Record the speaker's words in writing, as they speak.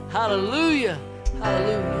Hallelujah.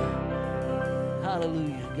 Hallelujah.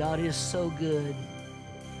 Hallelujah. God is so good.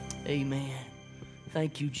 Amen.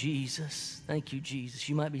 Thank you, Jesus. Thank you, Jesus.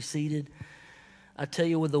 You might be seated. I tell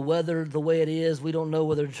you, with the weather the way it is, we don't know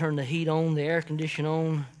whether to turn the heat on, the air conditioner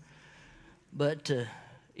on. But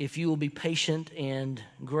if you will be patient and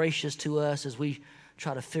gracious to us as we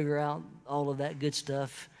try to figure out all of that good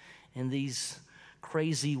stuff in these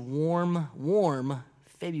crazy warm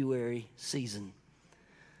February season.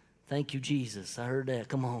 Thank you, Jesus. I heard that.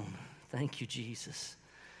 Come on. Thank you, Jesus.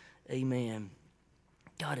 Amen.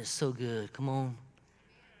 God is so good. Come on.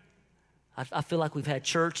 I feel like we've had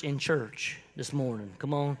church in church this morning.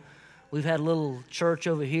 Come on. We've had a little church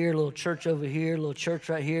over here, a little church over here, a little church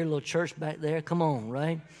right here, a little church back there. Come on,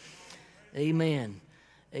 right? Amen.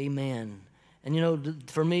 Amen. And you know,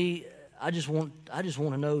 for me, I just want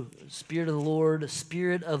to know, Spirit of the Lord,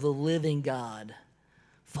 Spirit of the living God,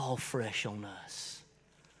 fall fresh on us.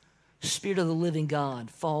 Spirit of the living God,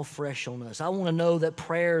 fall fresh on us. I want to know that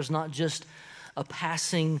prayer is not just a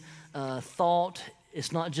passing thought.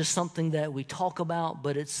 It's not just something that we talk about,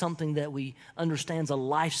 but it's something that we understand a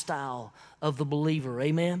lifestyle of the believer.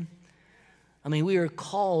 Amen? I mean, we are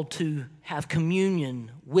called to have communion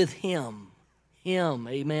with Him.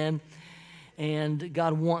 Amen? And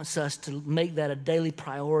God wants us to make that a daily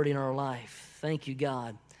priority in our life. Thank you,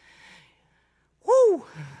 God. Woo!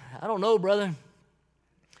 I don't know, brother.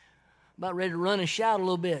 About ready to run and shout a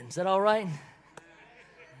little bit. Is that all right?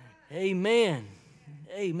 Amen.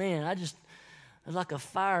 Amen. It's like a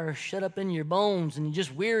fire shut up in your bones and you're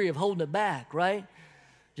just weary of holding it back, right?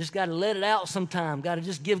 Just got to let it out sometime. Got to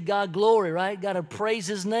just give God glory, right? Got to praise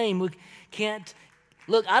His name. We can't,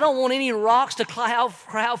 look, I don't want any rocks to cry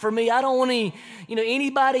out for me. I don't want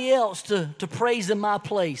anybody else to praise in my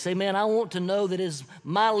place. Amen. I want to know that it is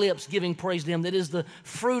my lips giving praise to Him. That is the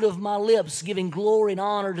fruit of my lips giving glory and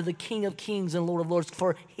honor to the King of Kings and Lord of Lords.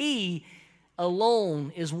 For He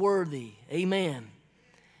alone is worthy. Amen.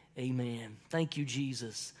 Amen. Thank you,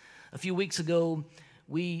 Jesus. A few weeks ago,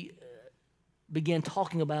 we began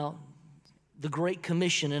talking about the Great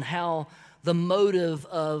Commission and how the motive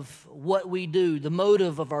of what we do, the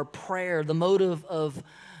motive of our prayer, the motive of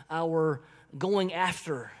our going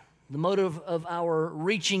after, the motive of our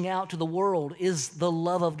reaching out to the world is the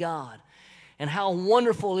love of God. And how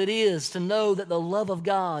wonderful it is to know that the love of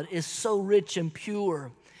God is so rich and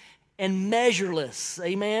pure and measureless,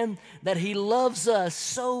 amen, that He loves us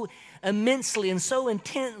so immensely and so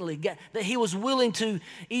intently that He was willing to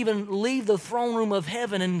even leave the throne room of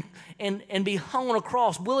heaven and be hung on a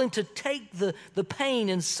cross, willing to take the pain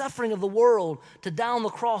and suffering of the world to die on the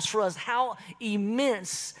cross for us. How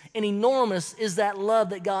immense and enormous is that love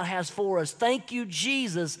that God has for us. Thank you,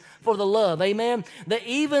 Jesus, for the love, amen, that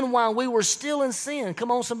even while we were still in sin, come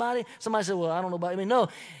on, somebody said, well, I don't know about me. No.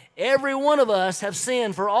 Every one of us have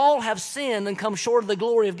sinned, for all have sinned and come short of the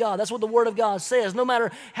glory of God. That's what the Word of God says. No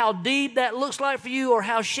matter how deep that looks like for you or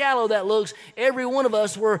how shallow that looks, every one of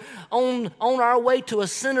us were on our way to a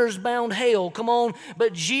sinner's bound hell. Come on.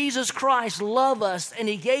 But Jesus Christ loved us, and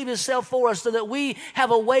He gave Himself for us so that we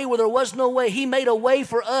have a way where there was no way. He made a way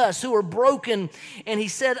for us who are broken, and He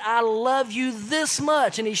said, I love you this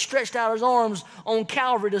much. And He stretched out His arms on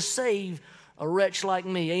Calvary to save a wretch like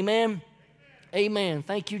me. Amen. Amen.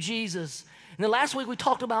 Thank you, Jesus. And then last week we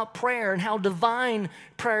talked about prayer and how divine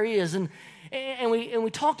prayer is. And we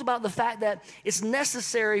talked about the fact that it's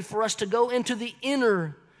necessary for us to go into the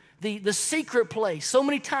inner, the secret place. So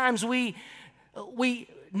many times we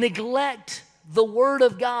neglect the Word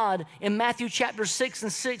of God in Matthew chapter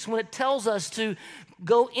 6:6 when it tells us to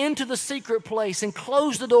go into the secret place and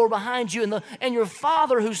close the door behind you, and your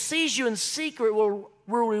Father who sees you in secret will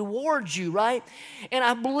reward you, right? And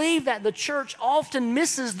I believe that the church often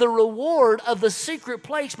misses the reward of the secret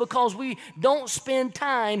place because we don't spend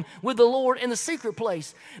time with the Lord in the secret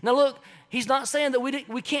place. Now look, He's not saying that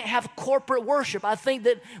we can't have corporate worship. I think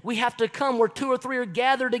that we have to come where 2 or 3 are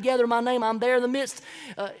gathered together in my name. I'm there in the midst.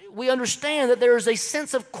 We understand that there is a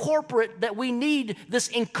sense of corporate, that we need this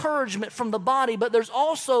encouragement from the body, but there's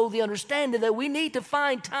also the understanding that we need to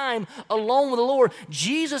find time alone with the Lord.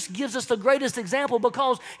 Jesus gives us the greatest example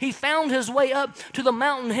because He found His way up to the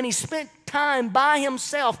mountain and He spent time by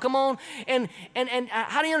Himself. Come on. And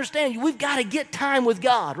how do you understand? We've got to get time with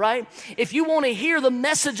God, right? If you want to hear the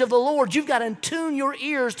message of the Lord, you've got to tune your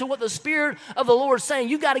ears to what the Spirit of the Lord is saying.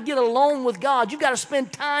 You've got to get alone with God. You've got to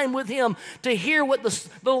spend time with Him to hear what the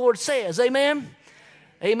Lord says. Amen?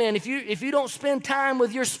 Amen. If you don't spend time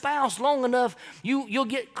with your spouse long enough, you'll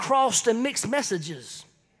get crossed and mixed messages,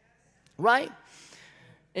 right?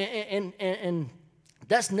 And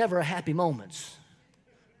that's never a happy moment.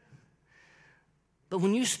 But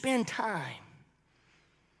when you spend time,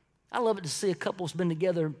 I love it to see a couple that's been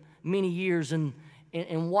together many years and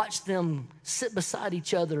watch them sit beside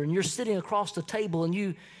each other, and you're sitting across the table and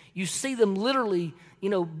you see them literally,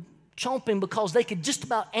 chomping because they could just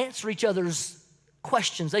about answer each other's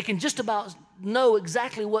questions. They can just about know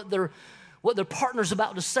exactly what their partner's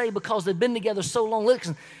about to say because they've been together so long.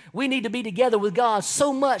 Listen, we need to be together with God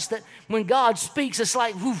so much that when God speaks, it's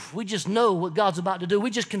like, we just know what God's about to do. We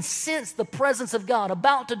just can sense the presence of God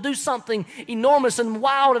about to do something enormous and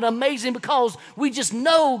wild and amazing because we just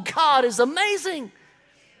know God is amazing.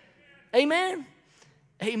 Amen?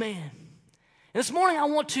 Amen. And this morning I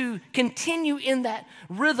want to continue in that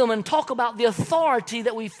rhythm and talk about the authority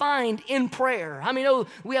that we find in prayer. How many know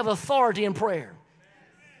we have authority in prayer?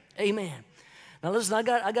 Amen. Now listen, I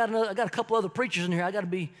got a couple other preachers in here. I got to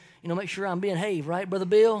be, make sure I'm being behaved, right, Brother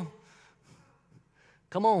Bill?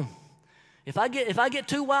 Come on. If I get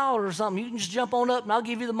too wild or something, you can just jump on up and I'll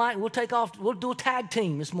give you the mic and we'll take off. We'll do a tag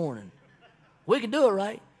team this morning. We can do it,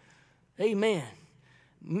 right? Amen.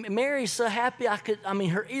 Mary's so happy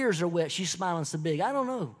her ears are wet. She's smiling so big. I don't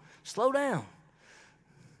know. Slow down.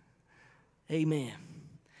 Amen.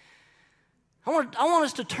 I want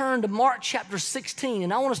us to turn to Mark chapter 16,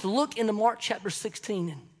 and I want us to look into Mark chapter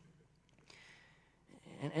 16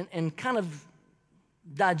 and kind of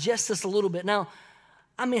digest this a little bit. Now,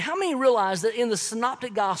 how many realize that in the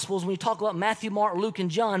Synoptic Gospels, when we talk about Matthew, Mark, Luke,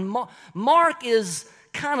 and John, Mark is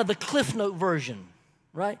kind of the Cliff Note version,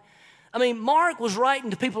 right? Mark was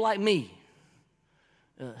writing to people like me,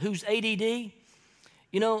 who's ADD.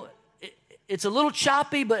 It's a little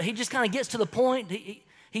choppy, but he just kind of gets to the point.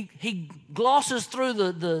 He glosses through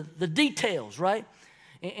the details, right?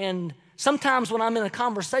 And sometimes when I'm in a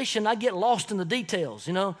conversation, I get lost in the details,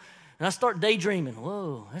 and I start daydreaming.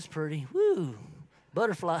 Whoa, that's pretty. Woo,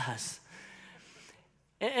 butterflies.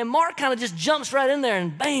 And Mark kind of just jumps right in there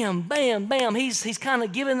and bam, bam, bam. He's kind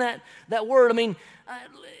of giving that word.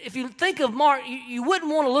 If you think of Mark, you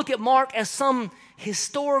wouldn't want to look at Mark as some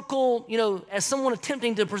historical, as someone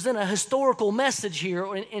attempting to present a historical message here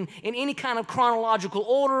or in any kind of chronological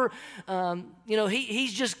order.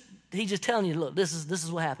 He's just telling you, look, this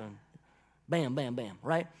is what happened. Bam, bam, bam,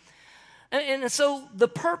 right? And so the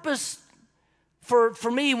purpose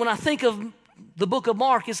for me when I think of the book of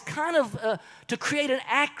Mark is kind of to create an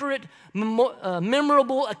accurate,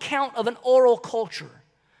 memorable account of an oral culture.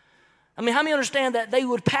 How many understand that they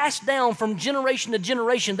would pass down from generation to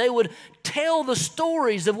generation? They would tell the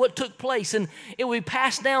stories of what took place, and it would be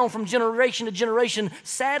passed down from generation to generation.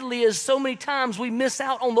 Sadly, as so many times we miss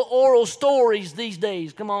out on the oral stories these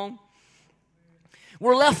days. Come on.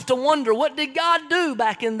 We're left to wonder, what did God do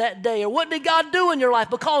back in that day? Or what did God do in your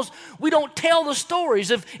life? Because we don't tell the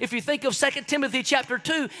stories. If you think of 2 Timothy chapter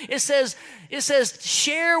 2, it says,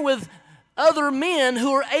 share with other men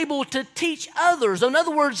who are able to teach others. In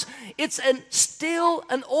other words, it's still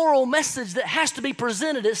an oral message that has to be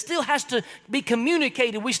presented. It still has to be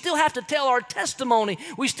communicated. We still have to tell our testimony.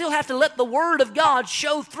 We still have to let the Word of God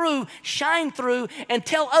show through, shine through, and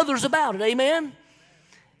tell others about it. Amen?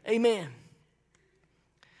 Amen.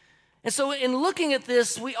 And so in looking at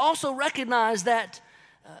this, we also recognize that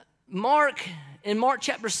in Mark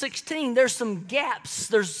chapter 16, there's some gaps.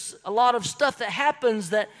 There's a lot of stuff that happens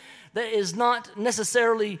that is not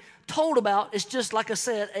necessarily told about. It's just, like I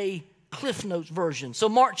said, a Cliff Notes version. So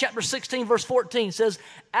Mark chapter 16, verse 14 says,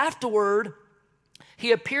 afterward,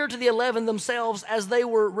 he appeared to the 11 themselves as they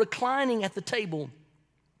were reclining at the table.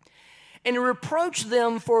 And he reproached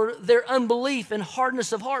them for their unbelief and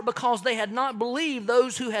hardness of heart because they had not believed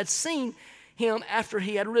those who had seen him after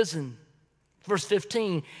he had risen. Verse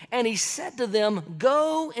 15, and he said to them,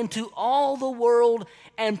 go into all the world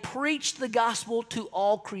and preach the gospel to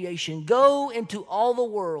all creation. Go into all the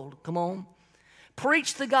world. Come on.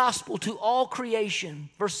 Preach the gospel to all creation.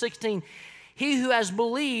 Verse 16, he who has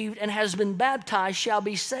believed and has been baptized shall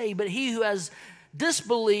be saved, but he who has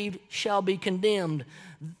disbelieved shall be condemned.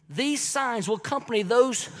 These signs will accompany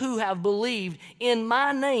those who have believed. In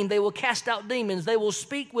my name they will cast out demons. They will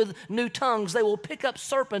speak with new tongues. They will pick up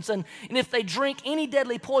serpents. And if they drink any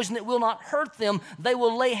deadly poison, it will not hurt them. They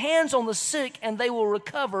will lay hands on the sick and they will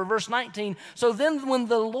recover. Verse 19. So then when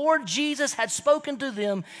the Lord Jesus had spoken to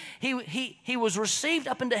them, he was received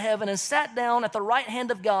up into heaven and sat down at the right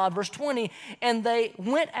hand of God. Verse 20. And they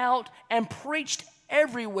went out and preached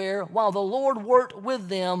everywhere while the Lord worked with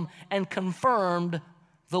them and confirmed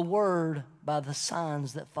the word by the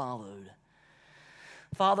signs that followed.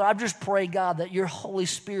 Father, I just pray, God, that your Holy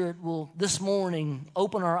Spirit will this morning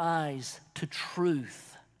open our eyes to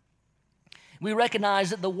truth. We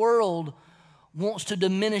recognize that the world wants to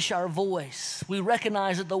diminish our voice. We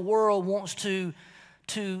recognize that the world wants to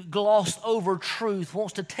to gloss over truth,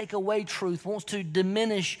 wants to take away truth, wants to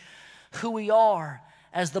diminish who we are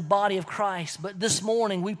as the body of Christ. But this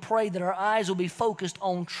morning we pray that our eyes will be focused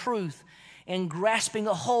on truth and grasping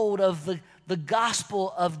a hold of the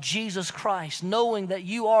gospel of Jesus Christ, knowing that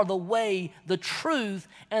you are the way, the truth,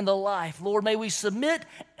 and the life. Lord, may we submit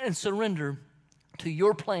and surrender to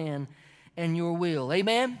your plan and your will.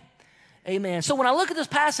 Amen? Amen. So when I look at this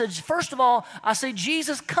passage, first of all, I see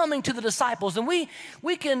Jesus coming to the disciples. And we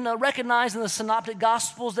can recognize in the Synoptic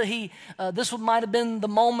Gospels that this might have been the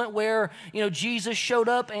moment where, Jesus showed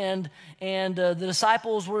up and the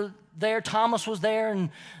disciples were there. Thomas was there,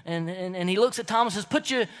 and he looks at Thomas and says,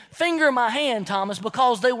 "Put your finger in my hand, Thomas,"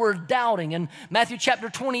 because they were doubting. And Matthew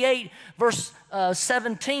chapter 28, verse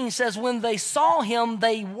 17 says, "When they saw him,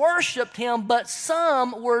 they worshiped him, but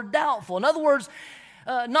some were doubtful." In other words,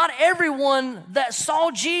 not everyone that saw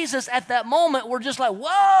Jesus at that moment were just like,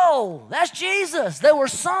 "Whoa, that's Jesus." There were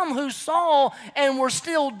some who saw and were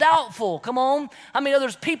still doubtful. Come on. I mean,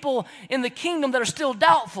 there's people in the kingdom that are still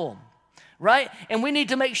doubtful, right? And we need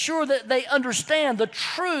to make sure that they understand the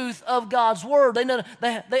truth of God's word.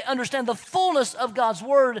 They understand the fullness of God's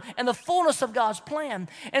word and the fullness of God's plan.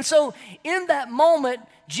 And so in that moment,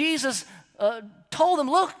 Jesus told them,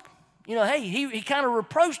 look, hey, he kind of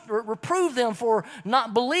reproved them for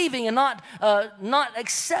not believing and not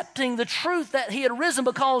accepting the truth that he had risen,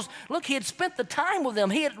 because, look, he had spent the time with them.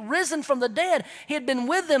 He had risen from the dead. He had been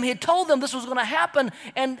with them. He had told them this was going to happen,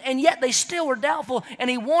 and yet they still were doubtful, and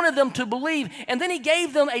he wanted them to believe. And then he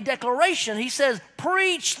gave them a declaration. He says,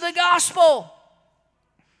 "Preach the gospel."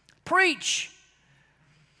 Preach.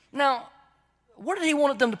 Now, where did he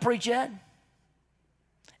want them to preach at?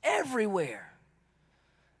 Everywhere.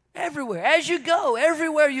 Everywhere. As you go,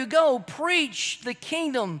 everywhere you go, preach the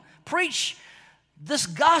kingdom. Preach this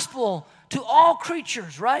gospel to all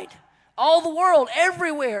creatures, right? All the world,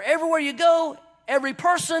 everywhere. Everywhere you go, every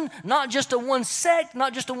person, not just to one sect,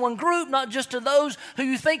 not just to one group, not just to those who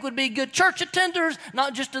you think would be good church attenders,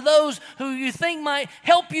 not just to those who you think might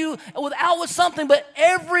help you with something, but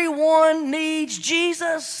everyone needs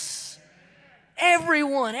Jesus.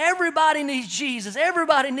 Everyone, everybody needs Jesus.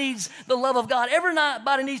 Everybody needs the love of God.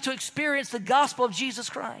 Everybody needs to experience the gospel of Jesus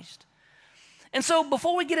Christ. And so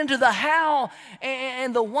before we get into the how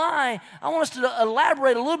and the why, I want us to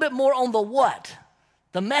elaborate a little bit more on the what,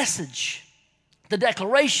 the message, the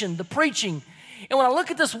declaration, the preaching. And when I look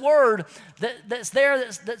at this word that's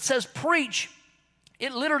there that says preach,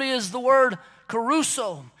 it literally is the word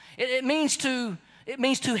kerusso. It means to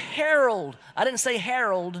herald. I didn't say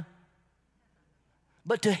herald,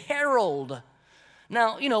 but to herald.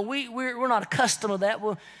 Now, we're not accustomed to that.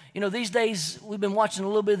 Well, these days we've been watching a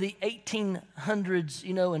little bit of the 1800s,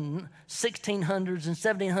 and 1600s and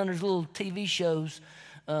 1700s little TV shows,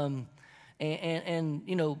 and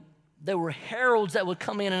there were heralds that would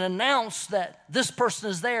come in and announce that this person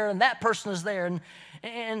is there and that person is there,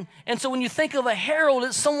 and so when you think of a herald,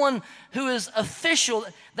 it's someone who is official.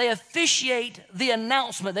 They officiate the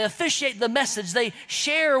announcement. They officiate the message. They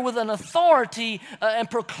share with an authority and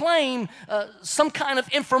proclaim some kind of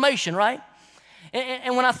information, right?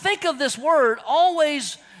 And when I think of this word,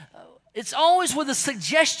 it's always with a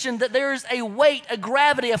suggestion that there is a weight, a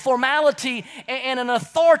gravity, a formality, and an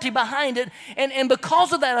authority behind it. And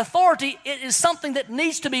because of that authority, it is something that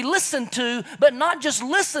needs to be listened to, but not just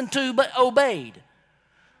listened to, but obeyed.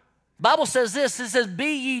 The Bible says this, it says,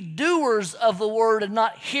 "Be ye doers of the word and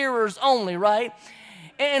not hearers only," right?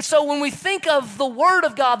 And so when we think of the word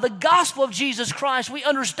of God, the gospel of Jesus Christ, we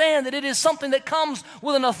understand that it is something that comes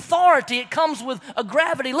with an authority. It comes with a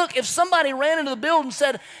gravity. Look, if somebody ran into the building and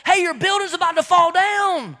said, "Hey, your building's about to fall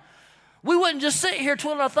down," we wouldn't just sit here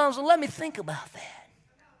twiddling our thumbs and let me think about that.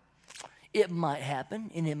 It might happen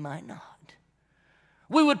and it might not.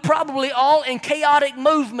 We would probably all in chaotic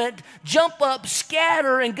movement jump up,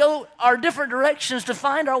 scatter, and go our different directions to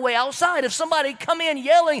find our way outside. If somebody come in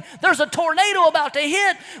yelling, "There's a tornado about to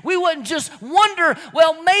hit," we wouldn't just wonder,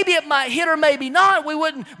 well, maybe it might hit or maybe not. We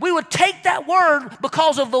would take that word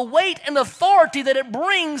because of the weight and authority that it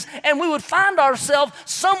brings, and we would find ourselves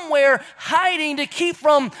somewhere hiding to keep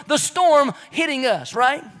from the storm hitting us,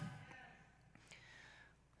 right?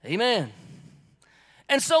 Amen.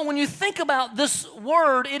 And so when you think about this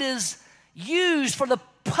word, it is used for the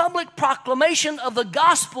public proclamation of the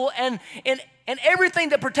gospel and everything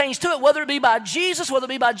that pertains to it, whether it be by Jesus, whether it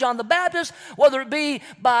be by John the Baptist, whether it be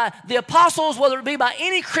by the apostles, whether it be by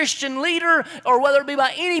any Christian leader, or whether it be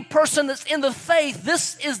by any person that's in the faith.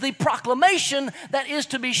 This is the proclamation that is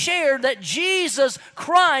to be shared, that Jesus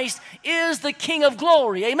Christ is the King of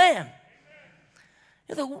glory. Amen.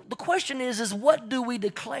 The question is what do we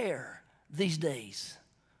declare? these days?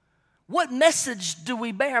 What message do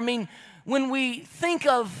we bear? I mean, when we think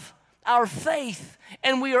of our faith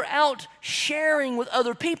and we are out sharing with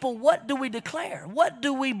other people, what do we declare? What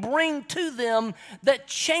do we bring to them that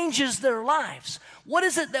changes their lives? What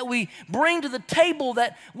is it that we bring to the table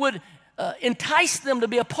that would entice them to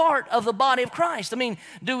be a part of the body of Christ? I mean,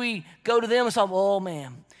 do we go to them and say, oh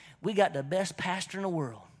man, we got the best pastor in the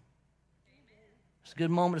world? It's a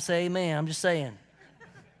good moment to say amen. I'm just saying.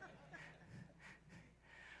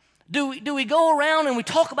 Do we go around and we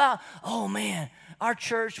talk about, oh man, our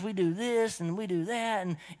church, we do this and we do that,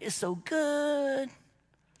 and it's so good,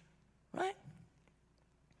 right?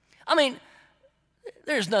 I mean,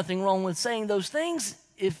 there's nothing wrong with saying those things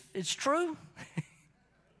if it's true.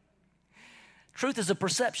 Truth is a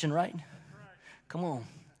perception, right? Come on.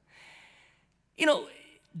 You know,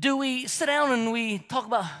 do we sit down and we talk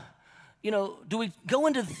about, do we go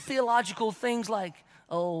into theological things like,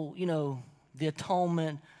 the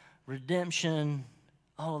atonement, redemption,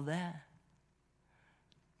 all of that?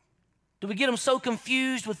 Do we get them so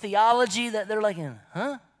confused with theology that they're like,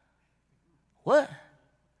 huh? What?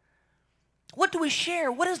 What do we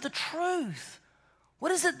share? What is the truth?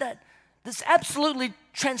 What is it that's absolutely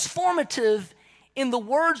transformative in the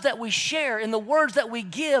words that we share, in the words that we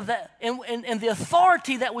give, and the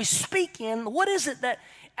authority that we speak in? What is it that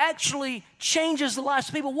actually changes the lives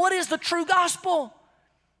of people? What is the true gospel?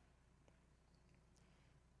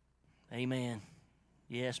 Amen.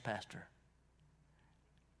 Yes, Pastor.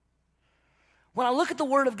 When I look at the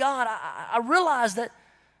Word of God, I realize that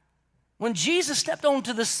when Jesus stepped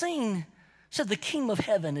onto the scene, he said, the kingdom of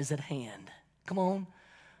heaven is at hand. Come on.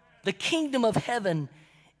 The kingdom of heaven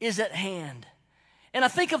is at hand. And I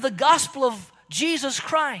think of the gospel of Jesus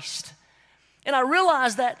Christ, and I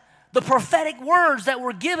realize that the prophetic words that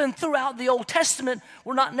were given throughout the Old Testament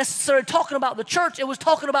were not necessarily talking about the church. It was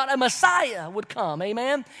talking about a Messiah would come,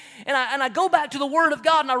 amen? And I go back to the Word of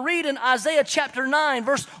God and I read in Isaiah chapter 9,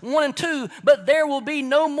 verse 1 and 2, but there will be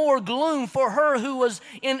no more gloom for her who was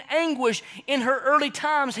in anguish. In her early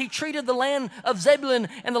times he treated the land of Zebulun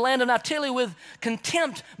and the land of Naphtali with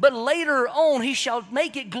contempt, but later on he shall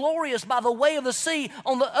make it glorious by the way of the sea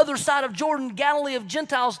on the other side of Jordan, Galilee of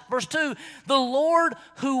Gentiles. Verse 2, the Lord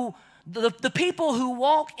the people who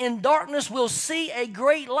walk in darkness will see a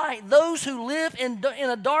great light. Those who live in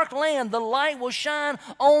a dark land, the light will shine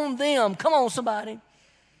on them. Come on, somebody.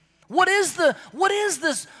 What is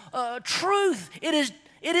this truth?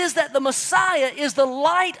 It is that the Messiah is the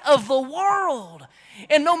light of the world.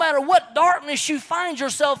 And no matter what darkness you find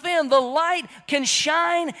yourself in, the light can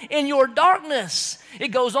shine in your darkness. It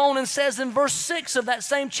goes on and says in verse 6 of that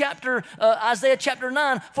same chapter, Isaiah chapter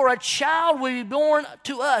 9, for a child will be born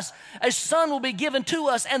to us, a son will be given to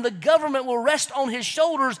us, and the government will rest on his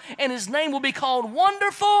shoulders, and his name will be called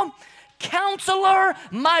Wonderful, Counselor,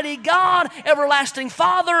 Mighty God, Everlasting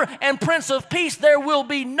Father, and Prince of Peace. There will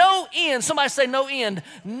be no end. Somebody say no end.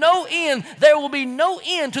 No end. There will be no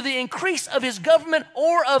end to the increase of his government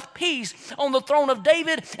or of peace on the throne of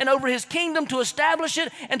David and over his kingdom, to establish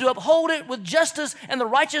it and to uphold it with justice and the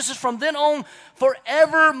righteousness from then on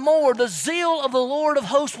forevermore. The zeal of the Lord of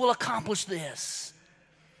hosts will accomplish this.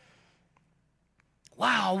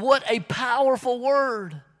 Wow, what a powerful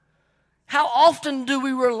word. How often do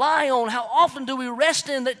we rely on, how often do we rest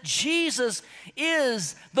in that Jesus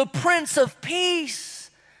is the Prince of Peace?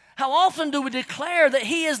 How often do we declare that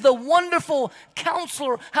he is the Wonderful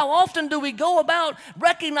Counselor? How often do we go about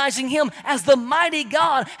recognizing him as the mighty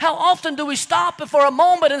God? How often do we stop for a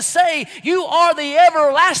moment and say, you are the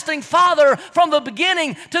everlasting Father from the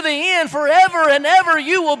beginning to the end, forever and ever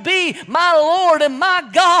you will be my Lord and my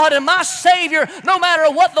God and my Savior. No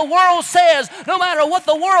matter what the world says, no matter what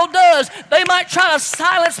the world does, they might try to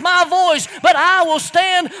silence my voice, but I will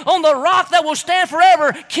stand on the rock that will stand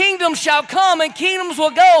forever. Kingdoms shall come and kingdoms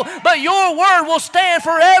will go, but your word will stand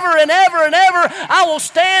forever and ever and ever. I will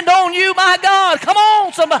stand on you, my God. Come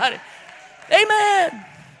on, somebody. Amen.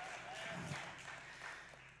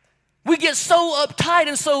 We get so uptight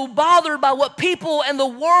and so bothered by what people and the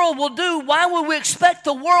world will do. Why would we expect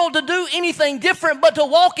the world to do anything different but to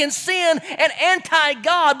walk in sin and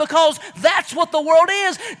anti-God? Because that's what the world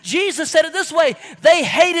is. Jesus said it this way, they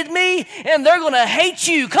hated me and they're going to hate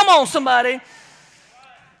you. Come on, somebody.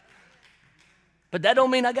 But that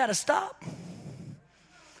don't mean I got to stop.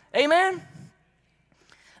 Amen?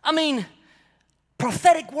 I mean,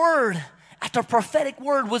 prophetic word after prophetic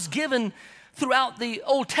word was given throughout the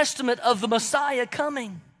Old Testament of the Messiah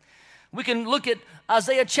coming. We can look at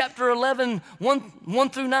Isaiah chapter 11, 1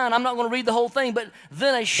 through 9. I'm not going to read the whole thing, but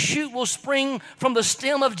then a shoot will spring from the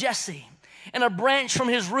stem of Jesse, and a branch from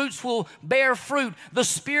his roots will bear fruit. The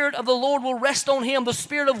Spirit of the Lord will rest on him, the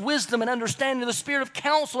Spirit of wisdom and understanding, the Spirit of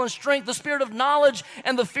counsel and strength, the Spirit of knowledge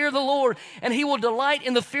and the fear of the Lord. And he will delight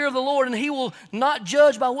in the fear of the Lord, and he will not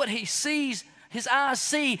judge by what he sees, his eyes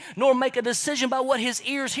see, nor make a decision by what his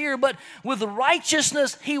ears hear, but with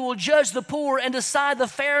righteousness he will judge the poor and decide the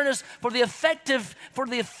fairness for the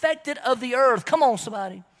affected of the earth. Come on,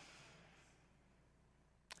 somebody.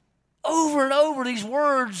 Over and over, these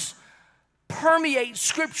words permeate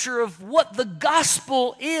Scripture of what the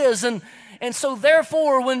gospel is. And so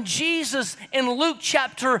therefore, when Jesus in Luke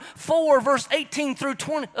chapter 4, verse 18 through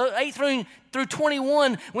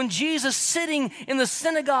 21, when Jesus sitting in the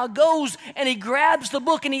synagogue goes and he grabs the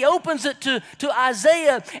book and he opens it to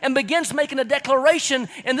Isaiah and begins making a declaration,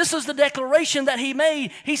 and this is the declaration that he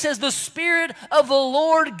made. He says, the Spirit of the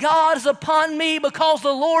Lord God is upon me, because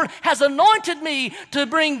the Lord has anointed me to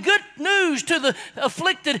bring good news to the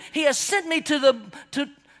afflicted. He has sent me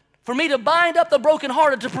for me to bind up the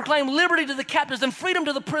brokenhearted, to proclaim liberty to the captives and freedom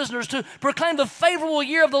to the prisoners, to proclaim the favorable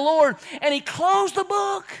year of the Lord. And he closed the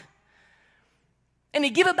book and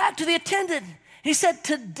he gave it back to the attendant. He said,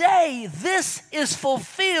 today this is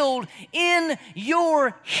fulfilled in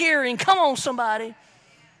your hearing. Come on, somebody.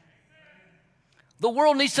 The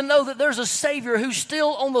world needs to know that there's a Savior who's still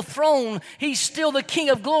on the throne. He's still the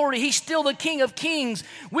King of glory. He's still the King of kings.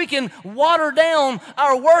 We can water down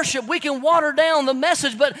our worship. We can water down the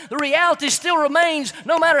message, but the reality still remains.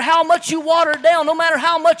 No matter how much you water it down, no matter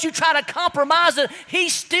how much you try to compromise it,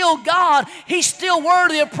 He's still God. He's still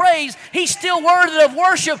worthy of praise. He's still worthy of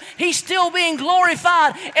worship. He's still being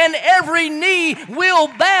glorified, and every knee will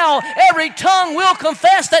bow. Every tongue will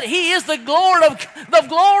confess that He is the Lord of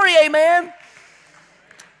glory. Amen.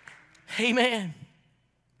 Amen.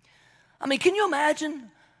 I mean, can you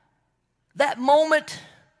imagine that moment,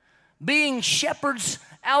 being shepherds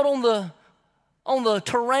out on the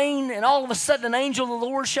terrain, and all of a sudden an angel of the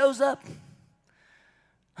Lord shows up?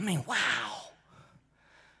 I mean, wow.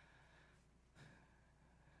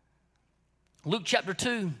 Luke chapter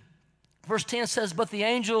 2, verse 10 says, but the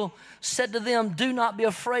angel said to them, do not be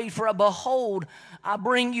afraid, for behold, I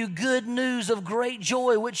bring you good news of great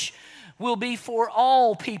joy, which will be for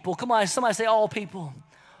all people. Come on, somebody say all people.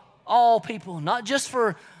 All people, not just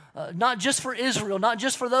for Israel, not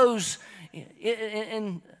just for those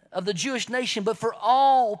of the Jewish nation, but for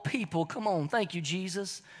all people. Come on, thank you,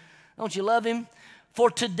 Jesus. Don't you love Him?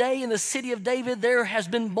 For today in the city of David there has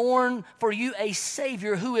been born for you a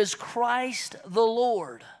Savior, who is Christ the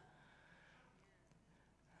Lord.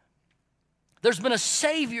 There's been a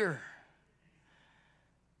Savior,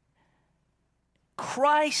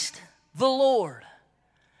 Christ the Lord.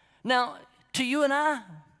 Now, to you and I,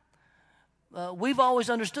 we've always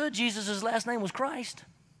understood Jesus' last name was Christ.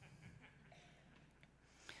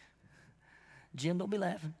 Jim, don't be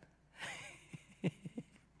laughing.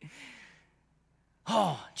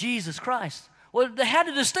 Oh, Jesus Christ. Well, they had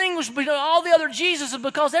to distinguish between all the other Jesuses,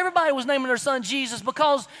 because everybody was naming their son Jesus,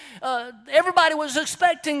 because everybody was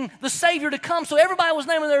expecting the Savior to come, so everybody was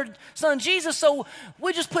naming their son Jesus, so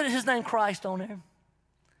we just put his name Christ on there.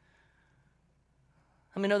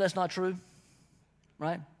 I mean, no, that's not true,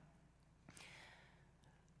 right?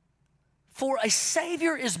 For a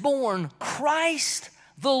Savior is born, Christ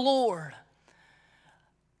the Lord.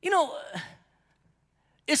 You know,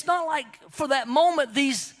 it's not like for that moment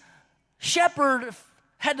these shepherds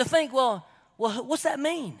had to think, well, what's that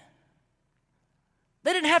mean?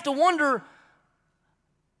 They didn't have to wonder,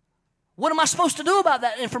 what am I supposed to do about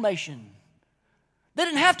that information? They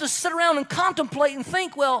didn't have to sit around and contemplate and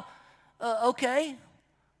think, well, okay,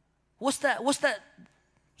 what's that?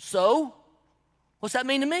 So, what's that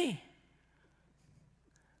mean to me?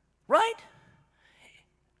 Right?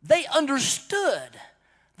 They understood.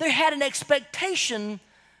 They had an expectation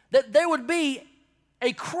that there would be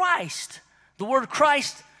a Christ. The word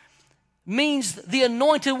Christ means the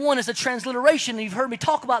anointed one. Is a transliteration. You've heard me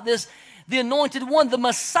talk about this. The anointed one, the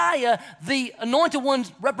Messiah, the anointed one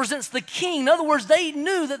represents the king. In other words, they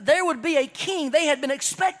knew that there would be a king. They had been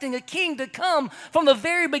expecting a king to come from the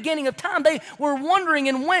very beginning of time. They were wondering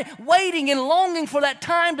and waiting and longing for that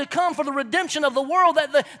time to come for the redemption of the world,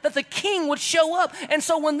 that the king would show up. And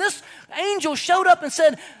so when this angel showed up and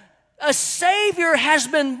said, a Savior has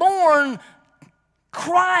been born,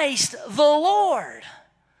 Christ the Lord.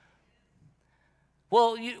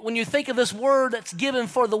 Well, when you think of this word that's given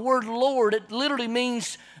for the word Lord, it literally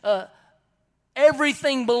means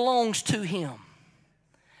everything belongs to Him.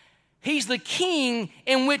 He's the king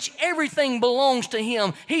in which everything belongs to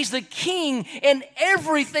him. He's the king and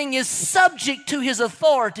everything is subject to his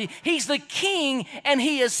authority. He's the king and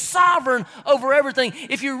he is sovereign over everything.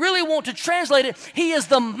 If you really want to translate it, he is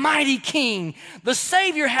the mighty king. The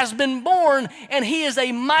Savior has been born and he is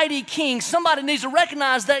a mighty king. Somebody needs to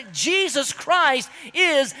recognize that Jesus Christ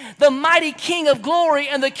is the mighty King of glory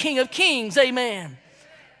and the King of kings. Amen.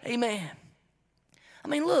 Amen. I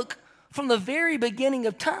mean, look. From the very beginning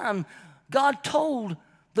of time, God told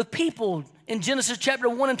the people in Genesis chapter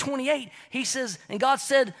 1 and 28, he says, and God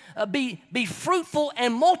said, be fruitful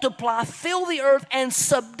and multiply, fill the earth and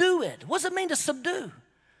subdue it. What does it mean to subdue?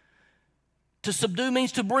 To subdue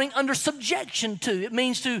means to bring under subjection to. It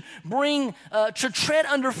means to bring, to tread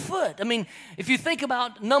underfoot. I mean, if you think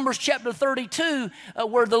about Numbers chapter 32,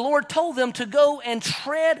 where the Lord told them to go and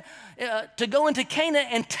tread, to go into Canaan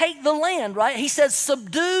and take the land, right? He says,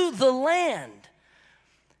 subdue the land.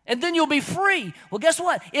 And then you'll be free. Well, guess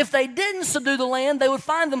what? If they didn't subdue the land, they would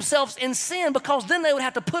find themselves in sin because then they would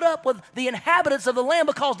have to put up with the inhabitants of the land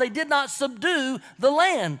because they did not subdue the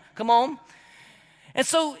land. Come on. And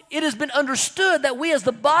so it has been understood that we as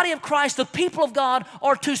the body of Christ, the people of God,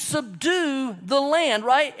 are to subdue the land,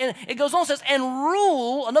 right? And it goes on and says, and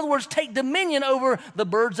rule, in other words, take dominion over the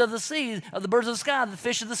birds of the sea, the birds of the sky, the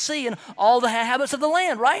fish of the sea, and all the habits of the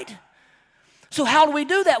land, right? So how do we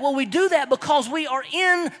do that? Well, we do that because we are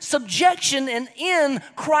in subjection and in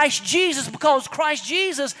Christ Jesus, because Christ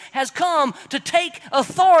Jesus has come to take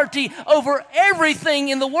authority over everything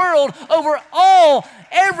in the world, over all,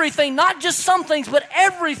 everything, not just some things, but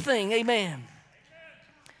everything. Amen.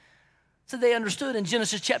 So they understood in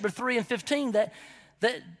Genesis chapter 3 and 15 that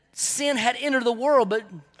sin had entered the world,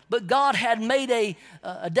 but God had made a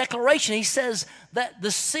declaration. He says that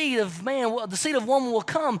the seed of man, the seed of woman will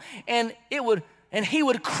come, and he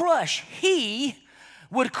would crush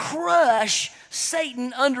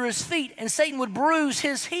Satan under his feet, and Satan would bruise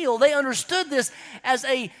his heel. They understood this as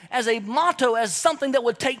a motto, as something that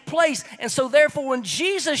would take place. And so therefore, when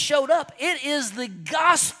Jesus showed up, it is the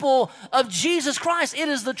gospel of Jesus Christ. It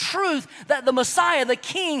is the truth that the Messiah, the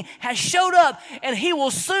King, has showed up, and he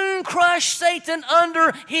will soon crush Satan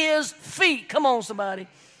under his feet. Come on, somebody.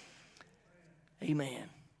 Amen.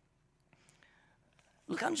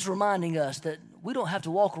 Look, I'm just reminding us that we don't have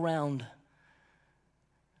to walk around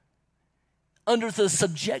under the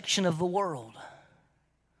subjection of the world.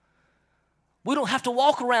 We don't have to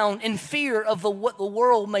walk around in fear of what the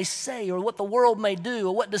world may say or what the world may do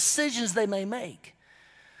or what decisions they may make.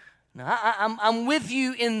 Now, I'm with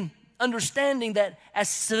you in understanding that as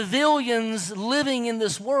civilians living in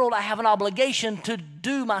this world, I have an obligation to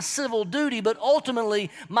do my civil duty, but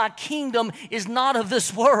ultimately my kingdom is not of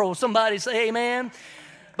this world. Somebody say amen.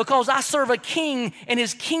 Because I serve a king, and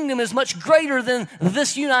his kingdom is much greater than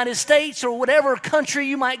this United States or whatever country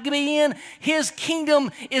you might be in. His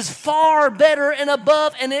kingdom is far better and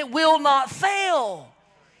above, and it will not fail.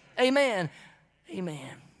 Amen. Amen.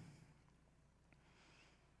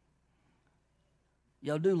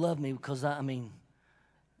 Y'all do love me because, I'm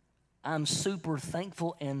super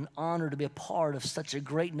thankful and honored to be a part of such a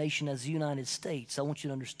great nation as the United States. I want you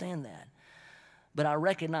to understand that. But I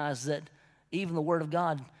recognize that even the Word of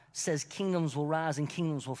God says kingdoms will rise and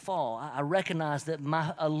kingdoms will fall. I recognize that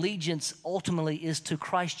my allegiance ultimately is to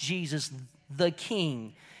Christ Jesus, the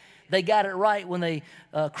King. They got it right when they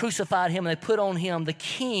crucified him and they put on him the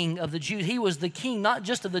King of the Jews. He was the King not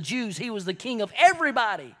just of the Jews, he was the King of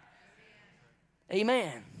everybody.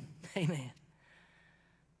 Amen. Amen.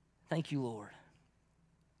 Thank you, Lord.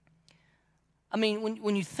 I mean,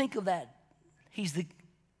 when you think of that, he's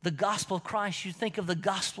the gospel of Christ, you think of the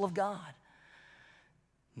gospel of God.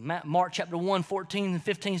 Mark chapter 1, 14 and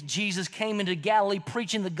 15, Jesus came into Galilee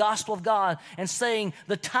preaching the gospel of God and saying,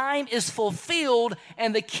 the time is fulfilled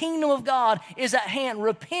and the kingdom of God is at hand.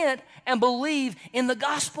 Repent and believe in the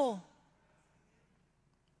gospel.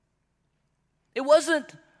 It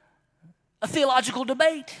wasn't a theological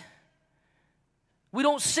debate. We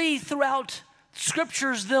don't see throughout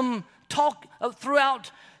scriptures them talk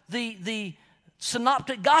throughout the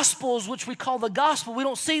synoptic gospels, which we call the gospel. We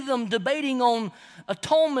don't see them debating on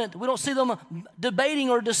atonement. We don't see them debating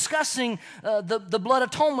or discussing the blood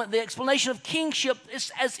atonement, the explanation of kingship.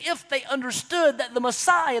 It's as if they understood that the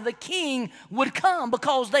Messiah, the King, would come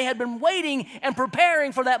because they had been waiting and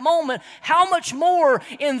preparing for that moment. How much more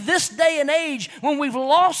in this day and age when we've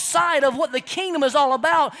lost sight of what the kingdom is all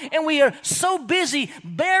about and we are so busy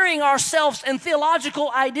burying ourselves in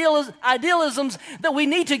theological idealisms that we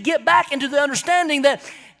need to get back into the understanding that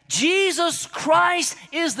Jesus Christ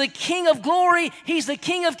is the King of glory. He's the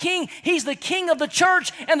King of kings. He's the King of the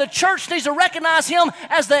church, and the church needs to recognize Him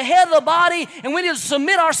as the head of the body, and we need to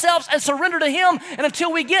submit ourselves and surrender to Him. And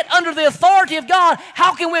until we get under the authority of God,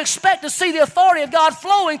 how can we expect to see the authority of God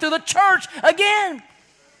flowing through the church again?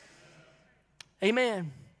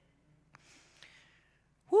 Amen.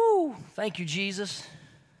 Woo! Thank you, Jesus.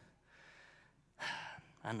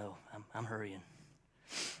 I know, I'm hurrying.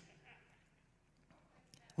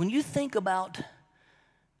 When you think about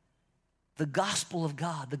the gospel of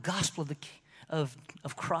God, the gospel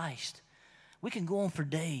of Christ, we can go on for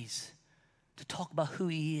days to talk about who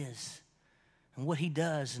He is and what He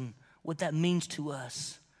does and what that means to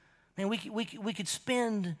us. Man, we could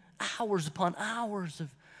spend hours upon hours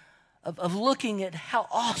of looking at how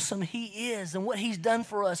awesome He is and what He's done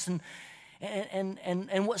for us and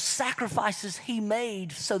what sacrifices He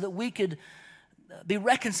made so that we could be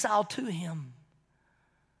reconciled to Him.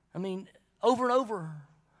 I mean, over and over,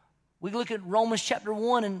 we look at Romans chapter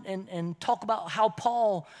 1 and talk about how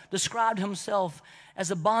Paul described himself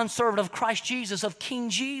as a bondservant of Christ Jesus, of King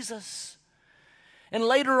Jesus. And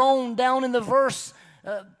later on, down in the verse,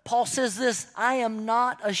 Paul says this, I am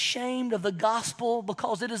not ashamed of the gospel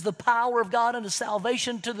because it is the power of God unto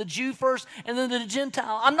salvation to the Jew first and then to the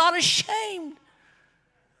Gentile. I'm not ashamed.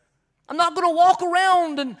 I'm not going to walk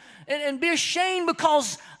around and be ashamed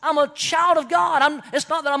because I'm a child of God. It's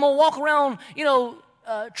not that I'm going to walk around,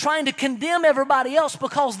 trying to condemn everybody else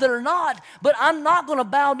because they're not. But I'm not going to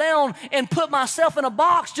bow down and put myself in a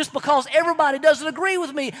box just because everybody doesn't agree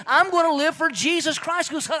with me. I'm going to live for Jesus Christ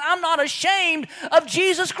because I'm not ashamed of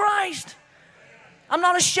Jesus Christ. I'm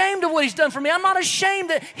not ashamed of what He's done for me. I'm not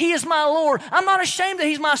ashamed that He is my Lord. I'm not ashamed that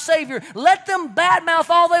He's my Savior. Let them badmouth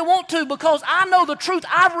all they want to because I know the truth.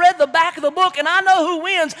 I've read the back of the book and I know who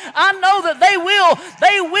wins. I know that they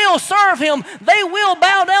will serve Him. They will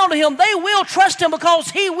bow down to Him. They will trust Him because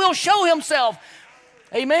He will show Himself.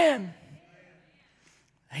 Amen.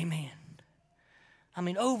 Amen. I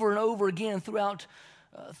mean, over and over again throughout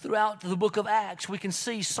the book of Acts, we can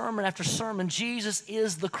see sermon after sermon, Jesus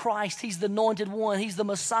is the Christ. He's the anointed one. He's the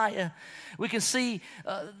Messiah. We can see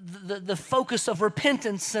the focus of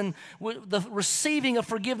repentance and the receiving of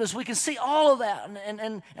forgiveness. We can see all of that,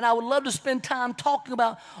 and I would love to spend time talking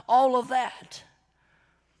about all of that.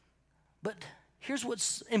 But here's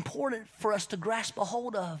what's important for us to grasp a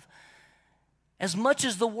hold of. As much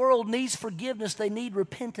as the world needs forgiveness, they need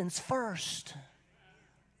repentance first.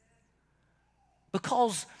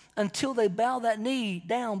 Because until they bow that knee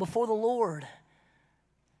down before the Lord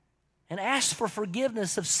and ask for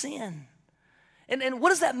forgiveness of sin. And what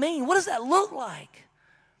does that mean? What does that look like?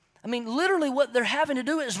 I mean, literally what they're having to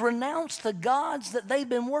do is renounce the gods that they've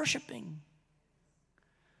been worshiping.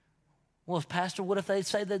 Well, Pastor, what if they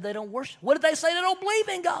say that they don't worship? What if they say they don't believe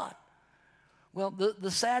in God? Well,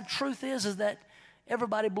 the sad truth is that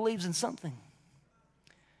everybody believes in something.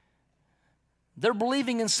 They're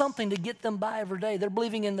believing in something to get them by every day. They're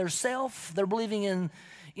believing in their self. They're believing in,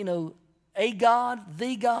 a God,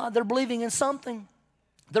 the God. They're believing in something.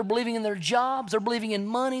 They're believing in their jobs. They're believing in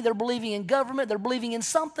money. They're believing in government. They're believing in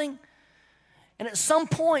something. And at some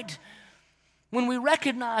point, when we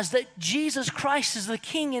recognize that Jesus Christ is the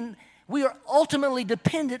King and we are ultimately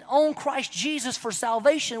dependent on Christ Jesus for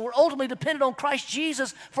salvation, we're ultimately dependent on Christ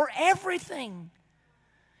Jesus for everything.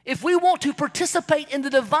 If we want to participate in the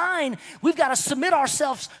divine, we've got to submit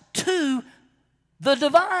ourselves to the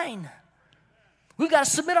divine. We've got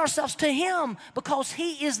to submit ourselves to Him because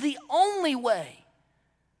He is the only way.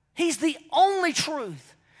 He's the only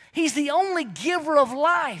truth. He's the only giver of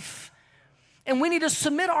life. And we need to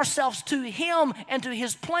submit ourselves to Him and to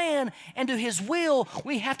His plan and to His will.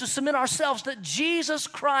 We have to submit ourselves that Jesus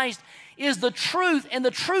Christ is the truth, and the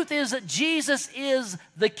truth is that Jesus is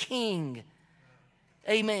the King.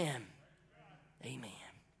 Amen. Amen.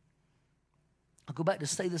 I'll go back to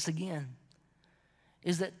say this again.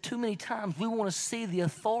 Is that too many times we want to see the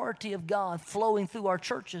authority of God flowing through our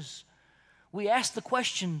churches. We ask the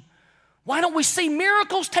question, why don't we see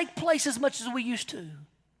miracles take place as much as we used to?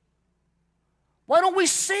 Why don't we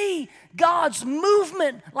see God's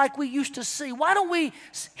movement like we used to see? Why don't we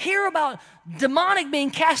hear about demonic being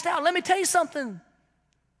cast out? Let me tell you something.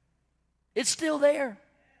 It's still there.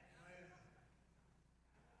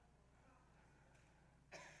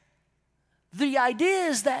 The idea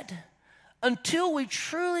is that until we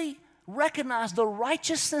truly recognize the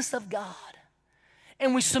righteousness of God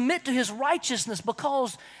and we submit to His righteousness,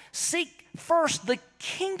 because seek first the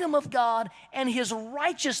kingdom of God and His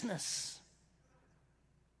righteousness.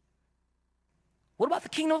 What about the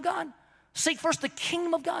kingdom of God? Seek first the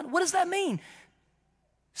kingdom of God. What does that mean?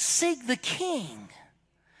 Seek the King.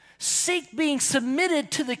 seek being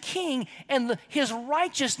submitted to the King and his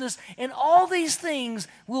righteousness, and all these things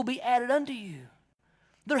will be added unto you.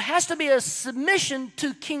 There has to be a submission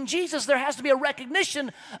to King Jesus. There has to be a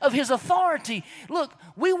recognition of his authority. Look,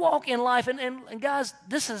 we walk in life, and guys,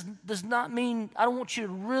 does not mean, I don't want you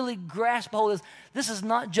to really grasp hold of this. This is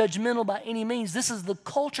not judgmental by any means. This is the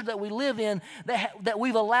culture that we live in that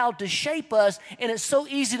we've allowed to shape us, and it's so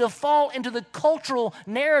easy to fall into the cultural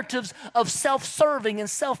narratives of self-serving and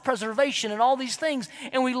self-preservation and all these things.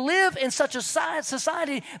 And we live in such a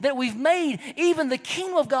society that we've made even the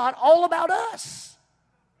kingdom of God all about us.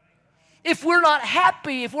 If we're not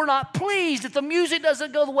happy, if we're not pleased, if the music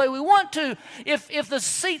doesn't go the way we want to, if the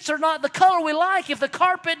seats are not the color we like, if the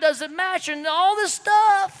carpet doesn't match, and all this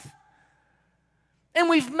stuff. And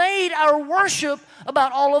we've made our worship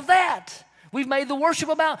about all of that. We've made the worship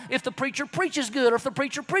about if the preacher preaches good or if the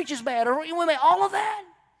preacher preaches bad, or we made all of that.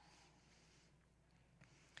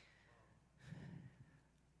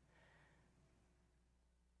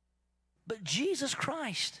 But Jesus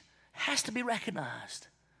Christ has to be recognized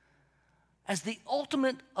as the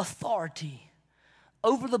ultimate authority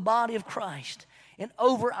over the body of Christ and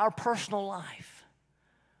over our personal life.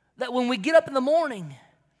 That when we get up in the morning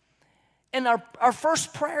and our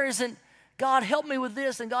first prayer isn't, God, help me with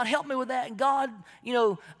this, and God, help me with that, and God,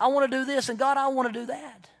 I want to do this, and God, I want to do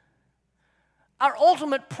that. Our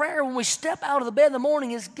ultimate prayer when we step out of the bed in the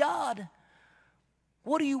morning is, God,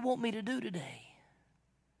 what do you want me to do today?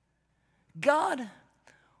 God,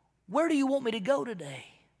 where do you want me to go today?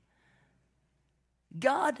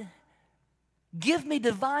 God, give me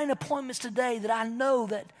divine appointments today that I know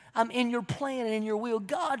that I'm in your plan and in your will.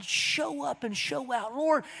 God, show up and show out.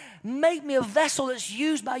 Lord, make me a vessel that's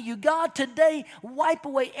used by you. God, today, wipe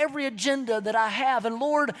away every agenda that I have. And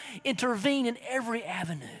Lord, intervene in every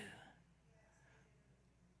avenue.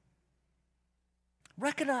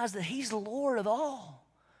 Recognize that he's the Lord of all.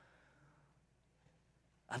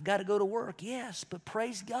 I've got to go to work, yes, but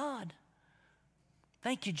praise God.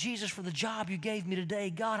 Thank you, Jesus, for the job you gave me today.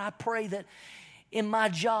 God, I pray that in my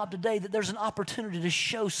job today that there's an opportunity to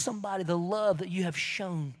show somebody the love that you have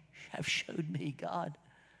showed me, God.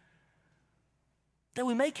 That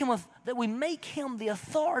we make him the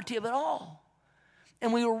authority of it all.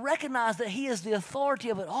 And we will recognize that he is the authority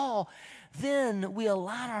of it all. Then we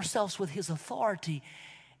align ourselves with his authority.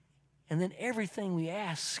 And then everything we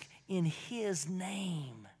ask in his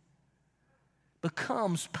name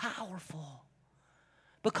becomes powerful.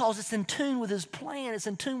 Because it's in tune with his plan, it's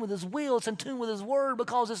in tune with his will, it's in tune with his word,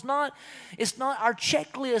 because it's not our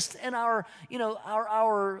checklist and our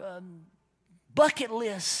bucket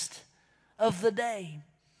list of the day.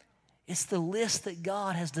 It's the list that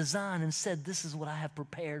God has designed and said, this is what I have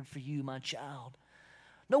prepared for you, my child.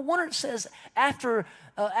 No wonder it says after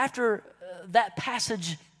that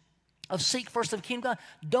passage of seek first the kingdom of God,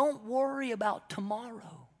 don't worry about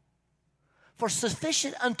tomorrow. For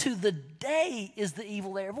sufficient unto the day is the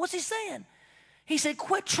evil thereof. What's he saying? He said,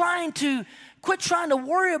 quit trying to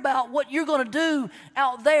worry about what you're going to do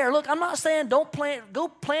out there. Look, I'm not saying go plan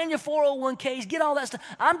your 401ks, get all that stuff.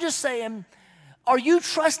 I'm just saying, are you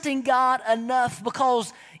trusting God enough?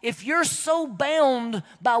 Because if you're so bound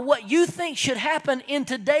by what you think should happen in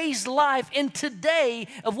today's life, in today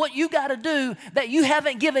of what you got to do, that you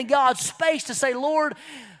haven't given God space to say, Lord,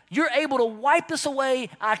 you're able to wipe this away.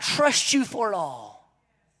 I trust you for it all.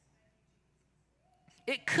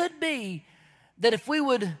 It could be that if we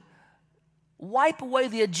would wipe away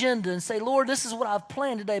the agenda and say, Lord, this is what I've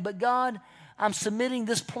planned today, but God, I'm submitting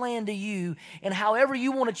this plan to you, and however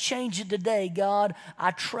you want to change it today, God,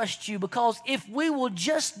 I trust you. Because if we will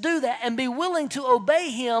just do that and be willing to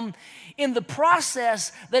obey him in the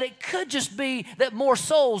process, that it could just be that more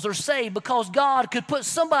souls are saved, because God could put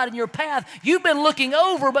somebody in your path you've been looking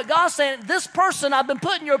over, but God's saying, this person I've been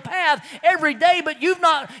putting in your path every day, but you've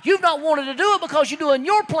not wanted to do it because you're doing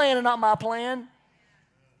your plan and not my plan.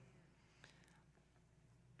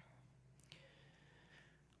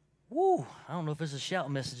 Woo, I don't know if this is a shout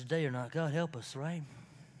message today or not. God help us, right?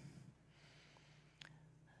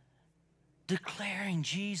 Declaring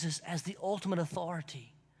Jesus as the ultimate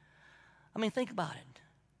authority. I mean, think about it.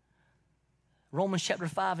 Romans chapter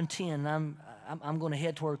 5 and 10. I'm going to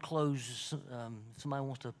head toward a close. Somebody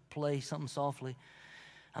wants to play something softly.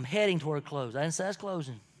 I'm heading toward a close. I didn't say I was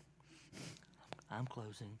closing. I'm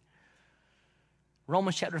closing.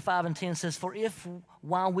 Romans chapter 5 and 10 says, for if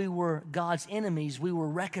while we were God's enemies, we were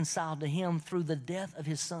reconciled to him through the death of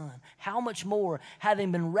his son, how much more,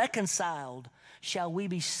 having been reconciled, shall we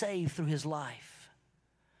be saved through his life?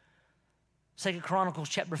 2 Chronicles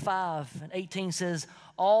chapter 5 and 18 says,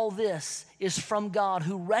 all this is from God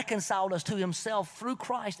who reconciled us to himself through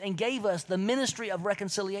Christ and gave us the ministry of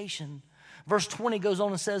reconciliation. Verse 20 goes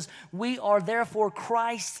on and says, we are therefore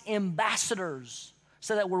Christ's ambassadors.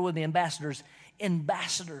 Say that word with me, ambassadors.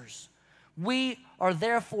 Ambassadors. We are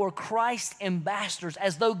therefore Christ's ambassadors,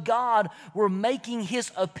 as though God were making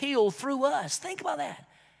his appeal through us. Think about that.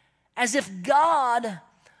 As if God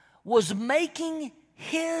was making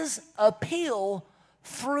his appeal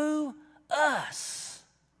through us.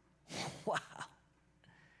 Wow.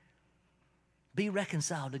 Be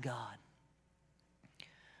reconciled to God.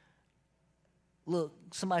 Look,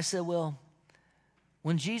 somebody said, well,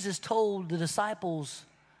 when Jesus told the disciples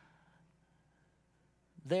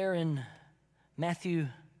there in Matthew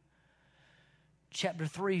chapter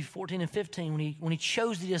 3, 14 and 15, when he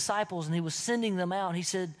chose the disciples and he was sending them out, he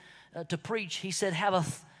said to preach, he said,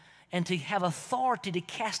 to have authority to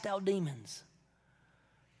cast out demons.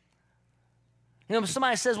 You know,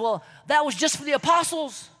 somebody says, well, that was just for the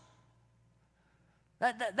apostles.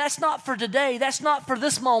 That's not for today. That's not for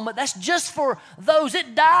this moment. That's just for those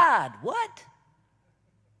that died. What?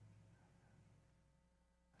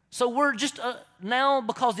 So we're just now,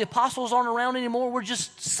 because the apostles aren't around anymore, we're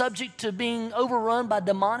just subject to being overrun by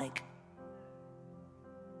demonic.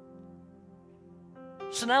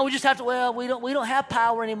 So now we just have to, well, we don't have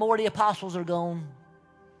power anymore. The apostles are gone.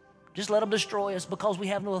 Just let them destroy us because we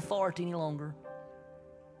have no authority any longer.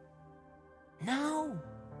 No.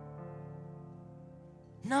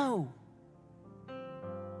 No.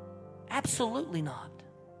 Absolutely not.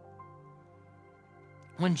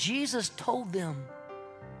 When Jesus told them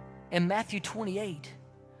in Matthew 28,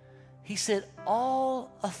 he said,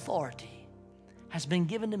 all authority has been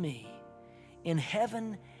given to me in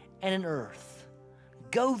heaven and in earth.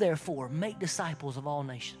 Go therefore, make disciples of all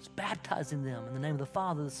nations, baptizing them in the name of the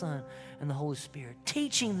Father, the Son, and the Holy Spirit,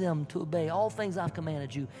 teaching them to obey all things I've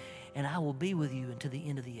commanded you, and I will be with you until the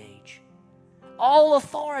end of the age. All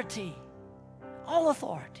authority. All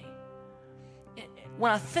authority.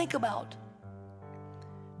 When I think about,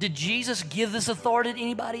 did Jesus give this authority to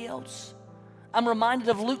anybody else? I'm reminded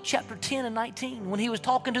of Luke chapter 10 and 19 when he was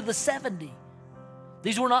talking to the 70.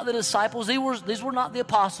 These were not the disciples. These were not the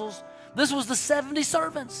apostles. This was the 70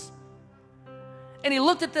 servants. And he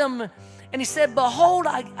looked at them and he said, behold,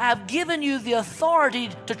 I have given you the authority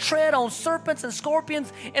to tread on serpents and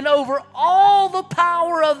scorpions and over all the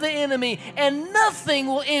power of the enemy, and nothing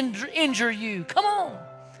will injure you. Come on.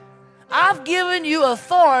 I've given you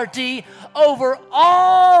authority over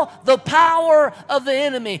all the power of the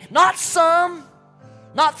enemy. Not some,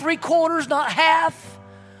 not 3/4, not half,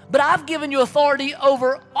 but I've given you authority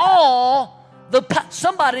over all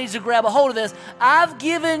somebody needs to grab a hold of this. I've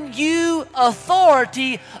given you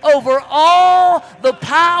authority over all the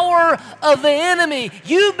power of the enemy.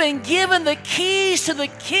 You've been given the keys to the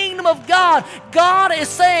kingdom of God. God is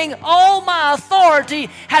saying, all my authority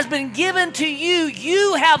has been given to you.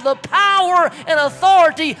 You have the power and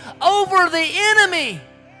authority over the enemy.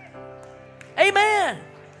 Amen.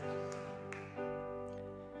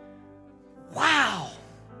 Wow.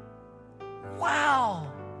 Wow.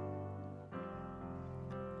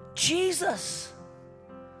 Jesus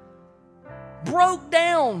broke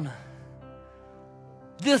down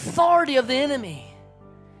the authority of the enemy.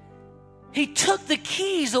 He took the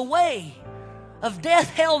keys away of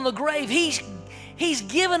death, hell, and the grave. He's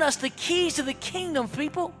given us the keys to the kingdom,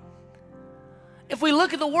 people. If we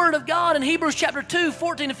look at the Word of God in Hebrews chapter 2,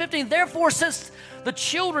 14 and 15, therefore, since the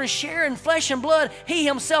children share in flesh and blood, he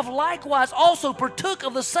himself likewise also partook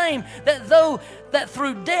of the same, that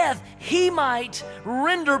through death he might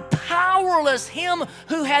render powerless him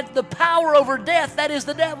who had the power over death, that is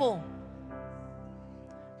the devil.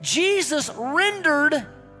 Jesus rendered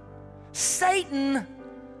Satan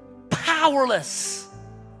powerless.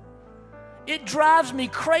 It drives me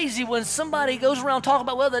crazy when somebody goes around talking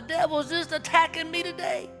about, well, the devil's just attacking me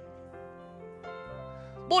today.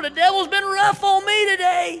 Boy, the devil's been rough on me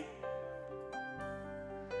today.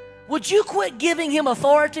 Would you quit giving him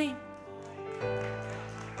authority?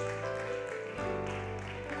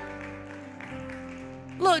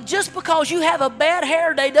 Look, just because you have a bad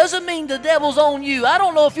hair day doesn't mean the devil's on you. I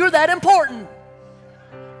don't know if you're that important.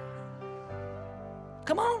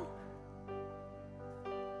 Come on.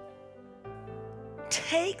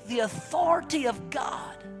 Take the authority of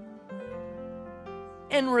God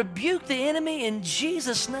and rebuke the enemy in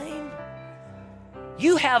Jesus' name.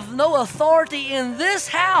 You have no authority in this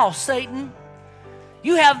house, Satan.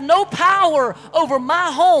 You have no power over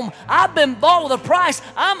my home. I've been bought with a price.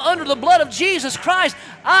 I'm under the blood of Jesus Christ.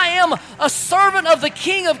 I am a servant of the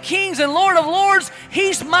King of Kings and Lord of Lords.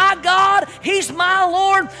 He's my God. He's my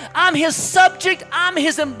Lord. I'm His subject. I'm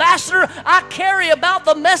His ambassador. I carry about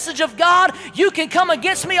the message of God. You can come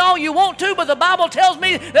against me all you want to, but the Bible tells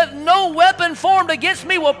me that no weapon formed against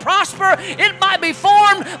me will prosper. It might be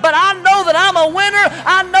formed, but I know that I'm a winner.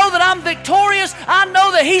 I know that I'm victorious. I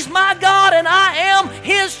know that He's my God and I am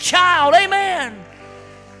His child. Amen.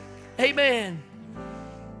 Amen.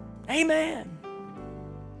 Amen.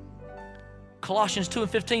 Colossians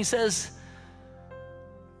 2:15 says,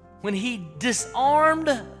 when He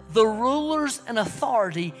disarmed the rulers and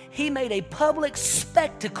authority, He made a public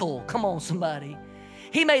spectacle. Come on, somebody.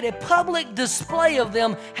 He made a public display of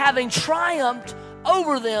them, having triumphed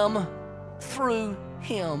over them through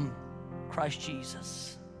Him, Christ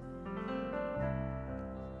Jesus.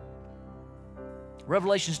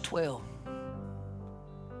 Revelations 12.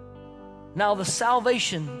 Now the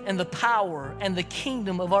salvation and the power and the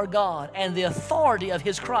kingdom of our God and the authority of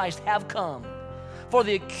His Christ have come. For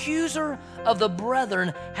the accuser of the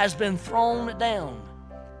brethren has been thrown down.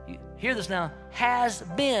 You hear this now. Has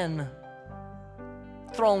been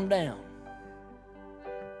thrown down.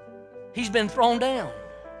 He's been thrown down.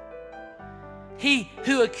 He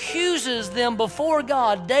who accuses them before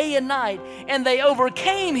God day and night, and they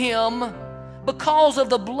overcame Him because of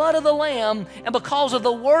the blood of the Lamb and because of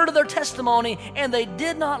the word of their testimony, and they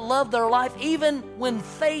did not love their life even when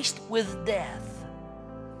faced with death.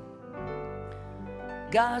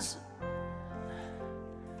 Guys,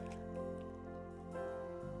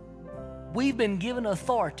 we've been given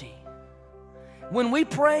authority. When we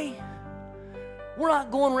pray, we're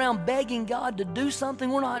not going around begging God to do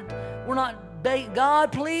something. We're not begging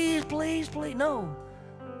God, please, please, please. No.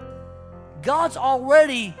 God's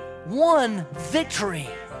already won victory.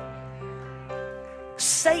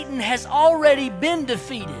 Satan has already been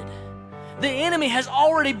defeated. The enemy has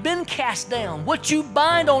already been cast down. What you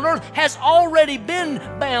bind on earth has already been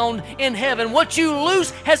bound in heaven. What you loose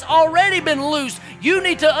has already been loosed. You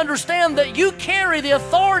need to understand that you carry the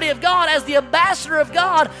authority of God as the ambassador of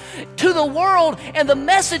God to the world, and the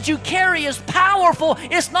message you carry is powerful.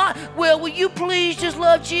 It's not, well, will you please just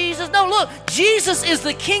love Jesus? No, look, Jesus is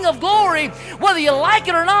the King of glory. Whether you like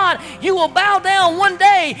it or not, you will bow down one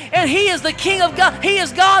day, and He is the King of God. He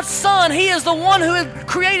is God's Son. He is the one who has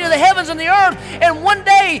created the heavens and the earth. And one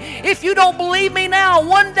day, if you don't believe me now,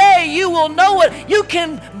 one day you will know it. You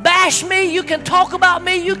can bash me, you can talk about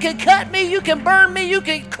me, you can cut me, you can burn me, you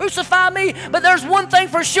can crucify me, but there's one thing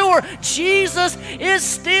for sure: Jesus is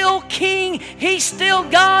still King. He's still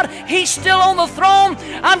God. He's still on the throne.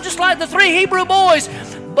 I'm just like the three Hebrew boys.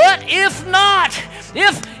 But if not,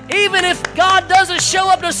 even if God doesn't show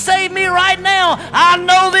up to save me right now, I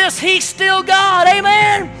know this: He's still God.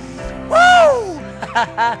 Amen. Woo!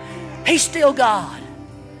 He's still God.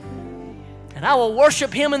 And I will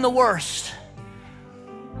worship Him in the worst.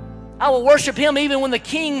 I will worship Him even when the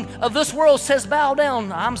king of this world says, bow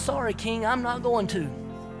down. I'm sorry, King, I'm not going to.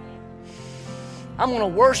 I'm going to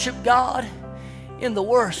worship God in the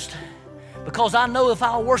worst. Because I know if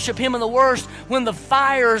I worship Him in the worst, when the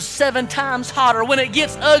fire's 7 times hotter, when it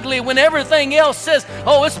gets ugly, when everything else says,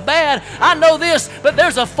 oh, it's bad, I know this, but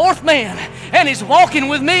there's a fourth man, and He's walking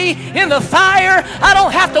with me in the fire. I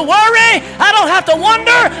don't have to worry. I don't have to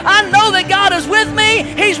wonder. I know that God is with me.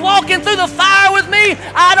 He's walking through the fire with me.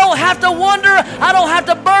 I don't have to wonder. I don't have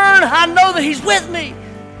to burn. I know that He's with me.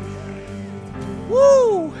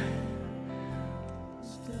 Woo!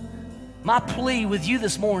 My plea with you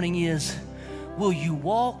this morning is, will you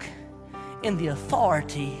walk in the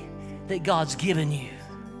authority that God's given you?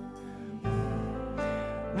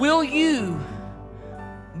 Will you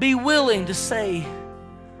be willing to say,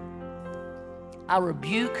 I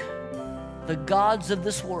rebuke the gods of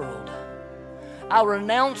this world. I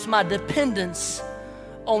renounce my dependence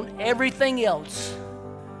on everything else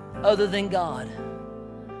other than God,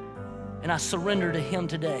 and I surrender to Him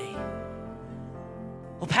today.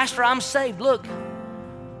 Well, Pastor, I'm saved. Look,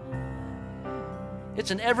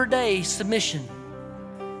 it's an everyday submission.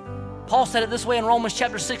 Paul said it this way in Romans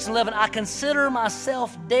chapter 6 and 11, I consider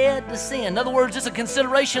myself dead to sin. In other words, it's a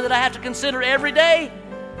consideration that I have to consider every day.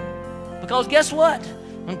 Because guess what?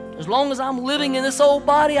 As long as I'm living in this old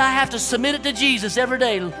body, I have to submit it to Jesus every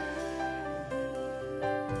day.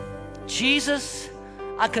 Jesus,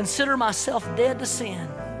 I consider myself dead to sin.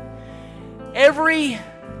 Every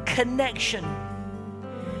connection,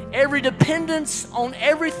 every dependence on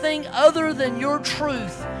everything other than your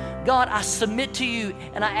truth, God, I submit to You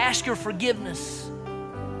and I ask Your forgiveness.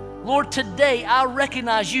 Lord, today I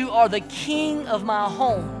recognize you are the king of my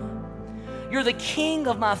home. You're the king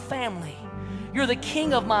of my family. You're the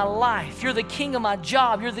king of my life. You're the king of my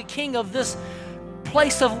job. You're the king of this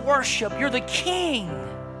place of worship. You're the king.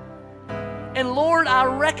 And Lord, I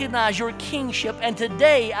recognize your kingship. And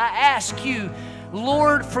today I ask you,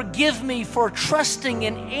 Lord, forgive me for trusting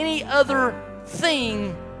in any other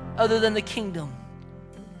thing other than the kingdom.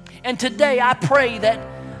 And today I pray that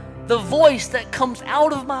the voice that comes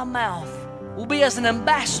out of my mouth will be as an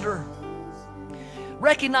ambassador,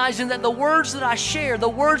 recognizing that the words that I share, the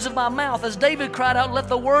words of my mouth, as David cried out, let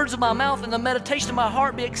the words of my mouth and the meditation of my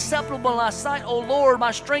heart be acceptable in thy sight, O Lord,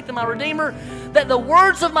 my strength and my redeemer, that the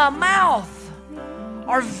words of my mouth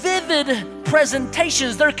are vivid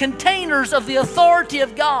presentations. They're containers of the authority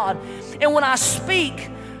of God. And when I speak,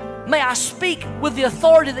 may I speak with the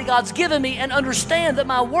authority that God's given me and understand that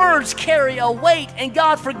my words carry a weight. And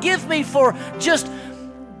God, forgive me for just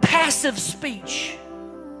passive speech.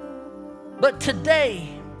 But today,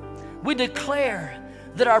 we declare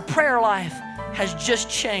that our prayer life has just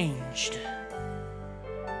changed.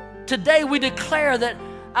 Today, we declare that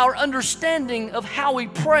our understanding of how we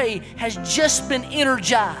pray has just been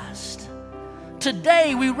energized.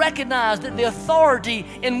 Today, we recognize that the authority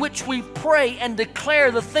in which we pray and declare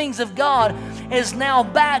the things of God is now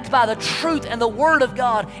backed by the truth and the Word of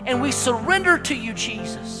God, and we surrender to you,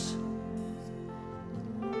 Jesus.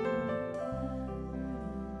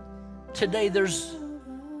 Today, there's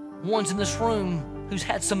ones in this room who's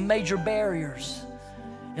had some major barriers.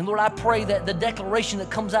 And Lord, I pray that the declaration that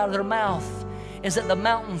comes out of their mouth is that the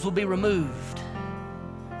mountains will be removed.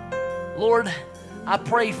 Lord, I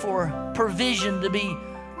pray for provision to be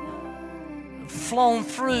flown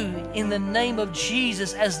through in the name of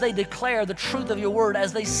Jesus as they declare the truth of your word,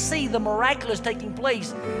 as they see the miraculous taking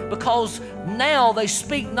place, because now they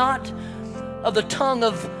speak not of the tongue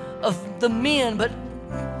of the men, but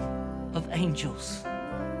of angels,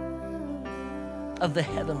 of the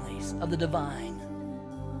heavenlies, of the divine.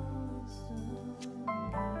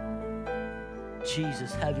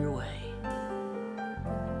 Jesus, have your way.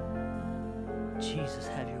 Jesus,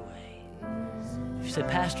 have your way. If you say,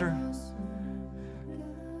 Pastor,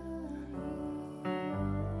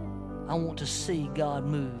 I want to see God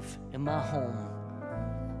move in my home,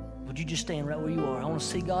 would you just stand right where you are? I want to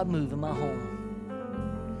see God move in my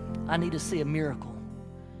home. I need to see a miracle.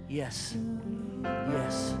 Yes.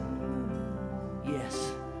 Yes.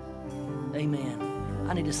 Yes. Amen.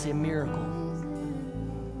 I need to see a miracle.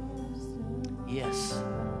 Yes.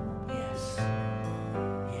 Yes.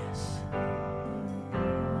 Yes.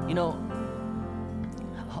 You know,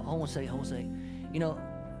 I want to say, you know,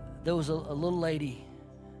 there was a little lady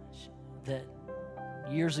that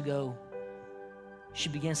years ago, she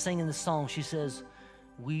began singing this song. She says,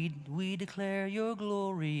 we declare your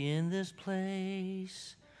glory in this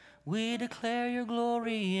place. We declare your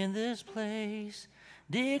glory in this place.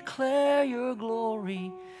 Declare your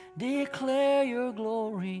glory. Declare your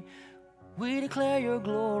glory. We declare your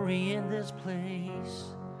glory in this place.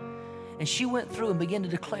 And she went through and began to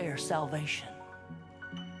declare salvation.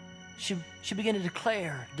 She began to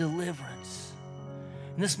declare deliverance.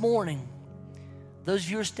 And this morning, those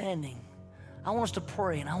of you who are standing, I want us to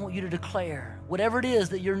pray, and I want you to declare whatever it is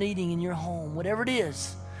that you're needing in your home, whatever it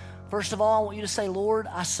is. First of all, I want you to say, Lord,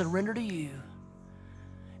 I surrender to you.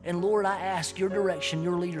 And Lord, I ask your direction,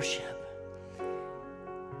 your leadership.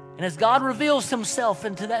 And as God reveals himself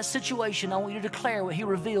into that situation, I want you to declare what he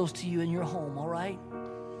reveals to you in your home, all right?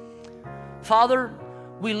 Father,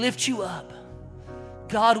 we lift you up.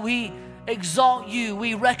 God, we exalt you.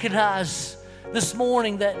 We recognize this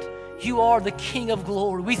morning that you are the King of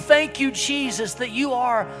glory. We thank you, Jesus, that you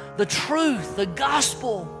are the truth, the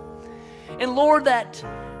gospel. And Lord, that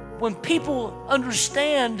when people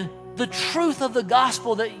understand the truth of the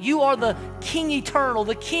gospel, that you are the King eternal,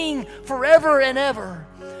 the King forever and ever,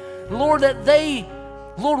 Lord, that they,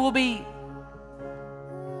 Lord, will be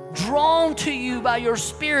drawn to you by your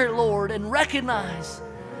Spirit, Lord, and recognize.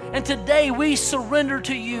 And today we surrender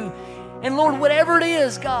to you. And Lord, whatever it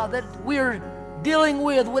is, God, that we are dealing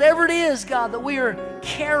with, whatever it is, God, that we are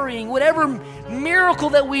carrying, whatever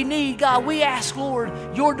miracle that we need, God, we ask, Lord,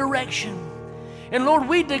 your direction. And Lord,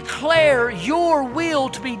 we declare your will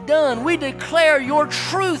to be done. We declare your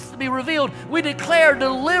truth to be revealed. We declare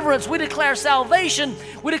deliverance. We declare salvation.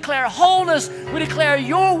 We declare wholeness. We declare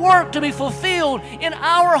your work to be fulfilled in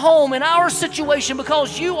our home, in our situation,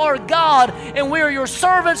 because you are God and we are your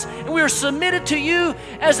servants and we are submitted to you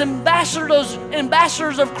as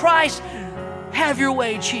ambassadors of Christ. Have your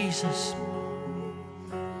way, Jesus.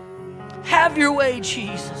 Have your way,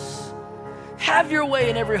 Jesus. Have your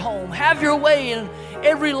way in every home. Have your way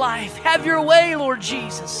every life. Have your way, Lord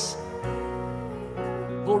Jesus.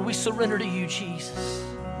 Lord, we surrender to you, Jesus.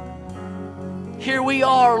 Here we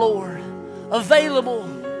are, Lord, available.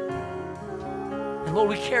 And Lord,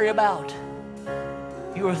 we carry about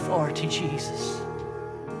your authority, Jesus.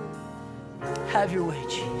 Have your way,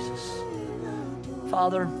 Jesus.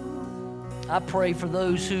 Father, I pray for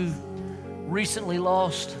those who recently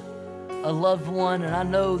lost a loved one, and I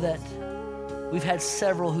know that we've had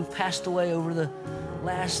several who've passed away over the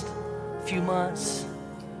last few months.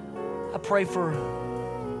 I pray for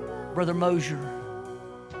Brother Mosier.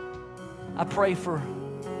 I pray for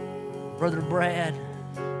Brother Brad.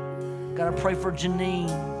 God, I pray for Janine.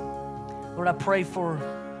 Lord, I pray for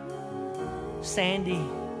Sandy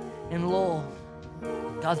and Lowell.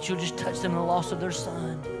 God, that you'll just touch them in the loss of their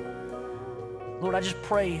son. Lord, I just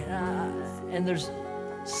pray, and there's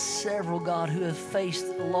several, God, who have faced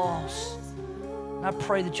loss. And I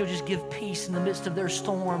pray that you'll just give peace in the midst of their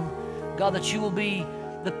storm. God, that you will be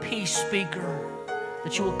the peace speaker,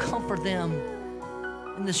 that you will comfort them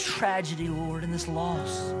in this tragedy, Lord, in this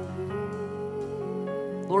loss.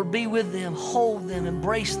 Lord, be with them, hold them,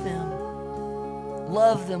 embrace them,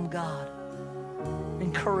 love them, God.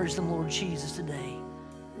 Encourage them, Lord Jesus, today.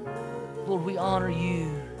 Lord, we honor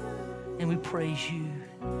you and we praise you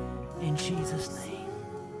in Jesus' name.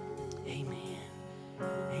 Amen.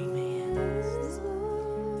 Amen.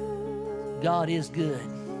 God is good.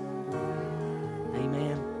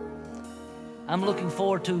 Amen. I'm looking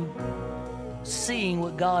forward to seeing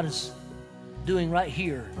what God is doing right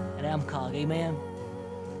here at AMCOG. Amen.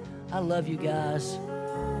 I love you guys.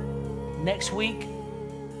 Next week,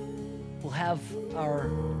 we'll have our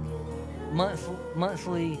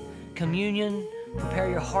monthly communion. Prepare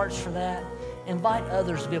your hearts for that. Invite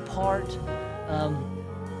others to be a part.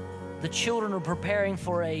 The children are preparing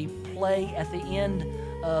for a play at the end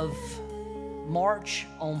of March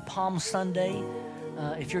on Palm Sunday.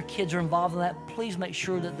 If your kids are involved in that, please make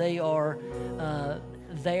sure that they are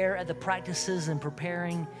there at the practices and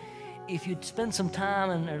preparing. If you'd spend some time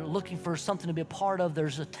and are looking for something to be a part of,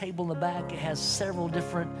 there's a table in the back. It has several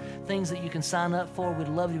different things that you can sign up for. We'd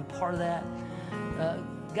love you to be part of that.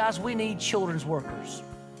 Guys, we need children's workers.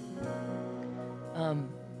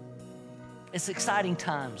 It's exciting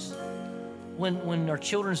times when our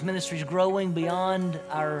children's ministry is growing beyond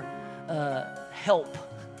our help.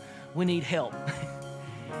 We need help.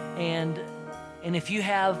 And if you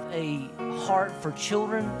have a heart for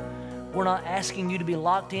children, we're not asking you to be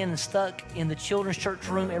locked in and stuck in the children's church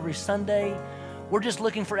room every Sunday. We're just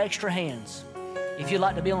looking for extra hands. If you'd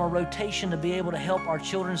like to be on a rotation to be able to help our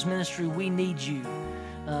children's ministry, we need you.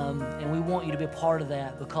 And we want you to be a part of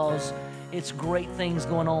that because it's great things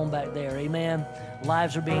going on back there. Amen.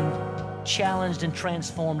 Lives are being challenged and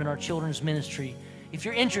transformed in our children's ministry. If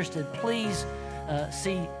you're interested, please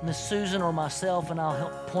see Miss Susan or myself, and I'll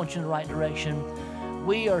help point you in the right direction.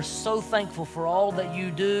 We are so thankful for all that you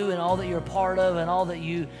do and all that you're a part of and all that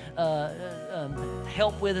you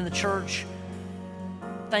help with in the church.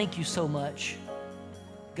 Thank you so much.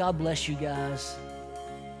 God bless you guys.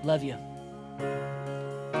 Love you.